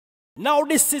Now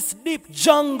this is Deep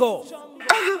Jungle.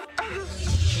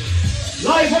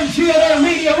 Live on GLR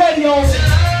Media Radio.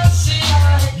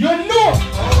 You know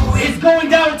it's going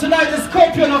down tonight, the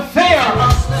Scorpio Affair.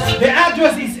 The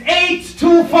address is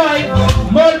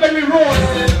 825 Mulberry Road,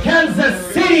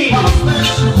 Kansas City.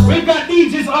 We've got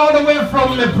DJs all the way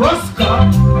from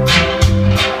Nebraska.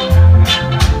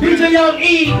 DJ Young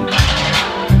E,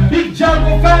 Big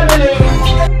Jungle family.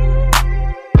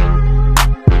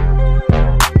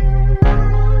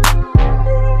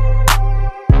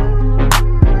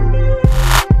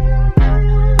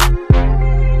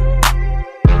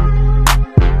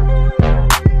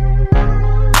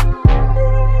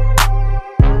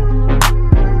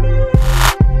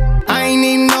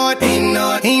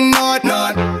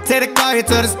 To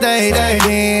the stage,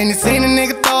 then you seen a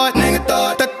nigga thought,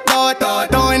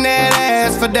 throwing that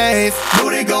ass for days.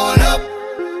 Booty going up,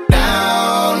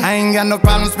 down. I ain't got no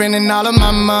problem spending all of my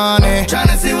money,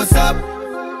 tryna see what's up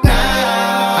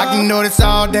now. I can do this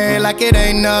all day like it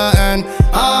ain't nothing.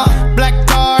 Black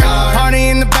car, party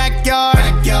in the backyard.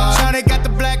 Shawty got the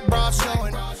black bra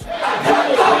showing. They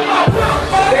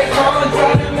come and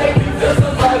try to make you feel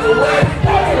some type of way.